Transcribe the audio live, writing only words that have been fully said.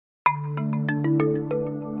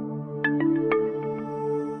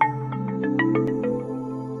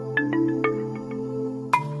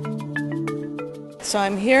So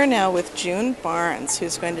I'm here now with June Barnes,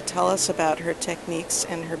 who's going to tell us about her techniques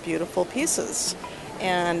and her beautiful pieces.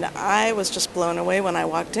 And I was just blown away when I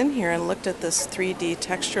walked in here and looked at this 3D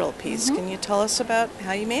textural piece. Can you tell us about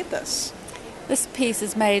how you made this? This piece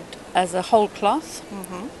is made as a whole cloth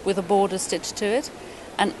with a border stitched to it,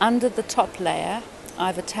 and under the top layer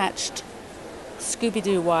I've attached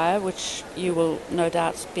Scooby-Doo wire, which you will no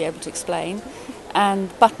doubt be able to explain,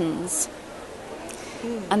 and buttons.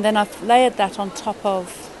 And then I've layered that on top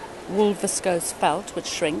of wool viscose felt, which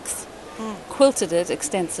shrinks, quilted it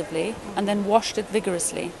extensively, and then washed it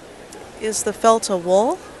vigorously. Is the felt a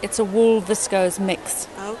wool? It's a wool viscose mix,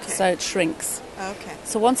 Okay. so it shrinks. Okay.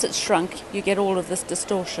 So once it's shrunk, you get all of this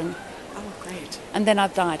distortion. Oh, great. And then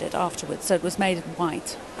I've dyed it afterwards, so it was made in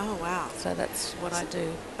white. Oh, wow. So that's what I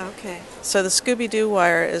do. Okay. So the Scooby-Doo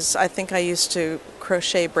wire is, I think I used to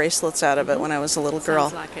crochet bracelets out of it when I was a little girl.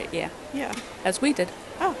 Sounds like it, yeah. Yeah. As we did.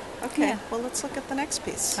 Oh, okay. Yeah. Well, let's look at the next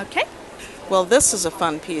piece. Okay. Well, this is a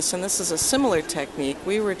fun piece, and this is a similar technique.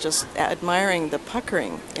 We were just admiring the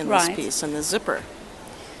puckering in this Right. piece and the zipper.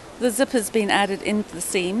 The zipper's been added into the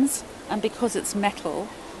seams, and because it's metal,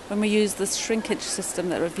 when we use this shrinkage system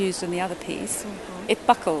that we've used in the other piece, it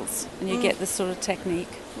buckles, and you get this sort of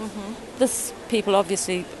technique. This, people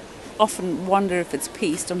obviously often wonder if it's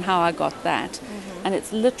pieced and how I got that. And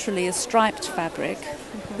it's literally a striped fabric,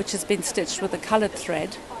 which has been stitched with a coloured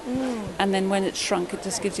thread. And then when it's shrunk, it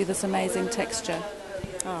just gives you this amazing texture.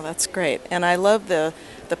 Oh, that's great. And I love the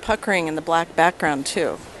puckering and the black background,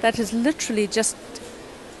 too. That is literally just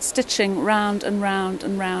stitching round and round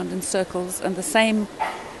and round in circles, and the same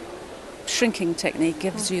shrinking technique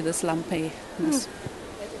gives you this lumpiness.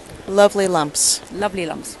 Lovely lumps. Lovely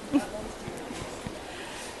lumps.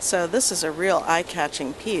 So this is a real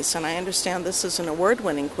eye-catching piece, and I understand this is an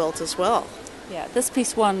award-winning quilt as well. Yeah, this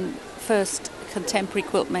piece won first contemporary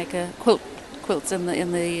quilts in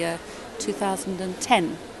the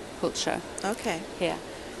 2010 quilt show. Okay. Yeah.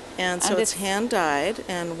 And so And it's it's hand-dyed,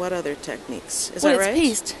 and what other techniques? Is Well, that it's right?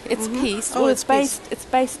 pieced. It's pieced. Oh, Well, it's pieced. It's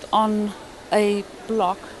based on a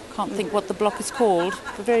block. Can't think what the block is called.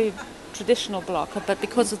 A very traditional block, but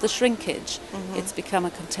because of the shrinkage, it's become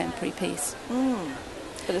a contemporary piece.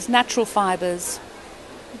 But it's natural fibres,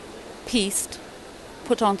 pieced,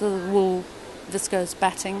 put onto the wool viscose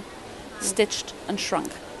batting, stitched and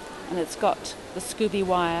shrunk. And it's got the Scooby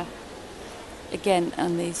wire again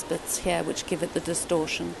on these bits here, which give it the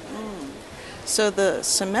distortion. So the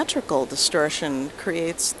symmetrical distortion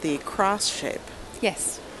creates the cross shape.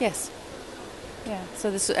 Yes, yes. Yeah,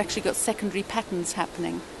 so this has actually got secondary patterns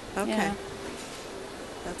happening. Okay. Yeah.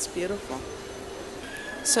 That's beautiful.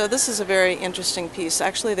 So this is a very interesting piece.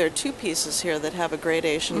 Actually, there are two pieces here that have a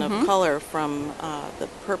gradation of color from the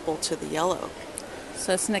purple to the yellow.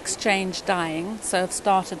 So it's an exchange dyeing. So I've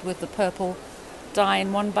started with the purple dye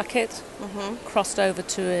in one bucket, crossed over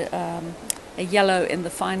to a yellow in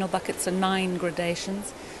the final bucket, so 9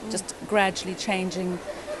 gradations, just gradually changing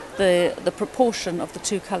the proportion of the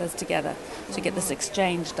two colours together to get this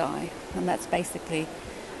exchange dye. And that's basically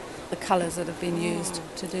the colours that have been used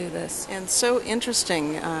to do this. And so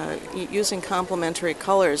interesting, using complementary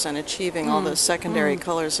colors and achieving all those secondary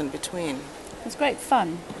colors in between. It's great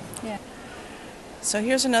fun. Yeah. So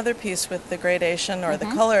here's another piece with the gradation or the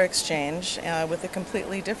color exchange with a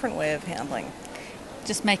completely different way of handling.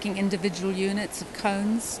 Just making individual units of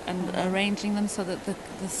cones and arranging them so that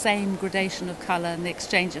the same gradation of colour and the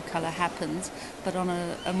exchange of colour happens, but on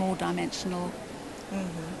a more dimensional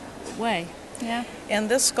way. Yeah. And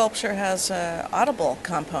this sculpture has an audible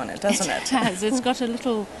component, doesn't it? It has. It's got a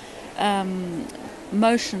little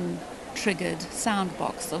motion-triggered sound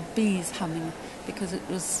box of bees humming because it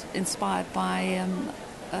was inspired by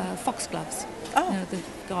foxgloves, the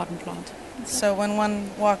garden plant. So when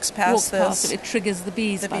one walks past this, it triggers the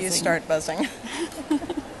bees buzzing. bees start buzzing.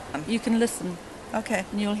 You can listen Okay.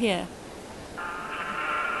 and you'll hear.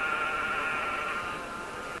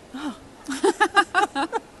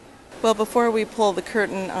 Well, before we pull the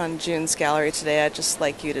curtain on June's gallery today, I'd just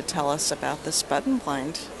like you to tell us about this button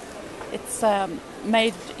blind. It's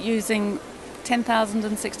made using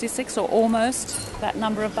 10,066 or almost that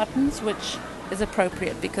number of buttons, which is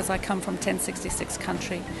appropriate because I come from 1066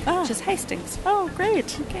 country, which is Hastings. Oh,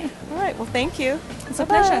 great. Okay. All right. Well, thank you. It's a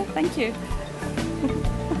Bye-bye. pleasure. Thank you.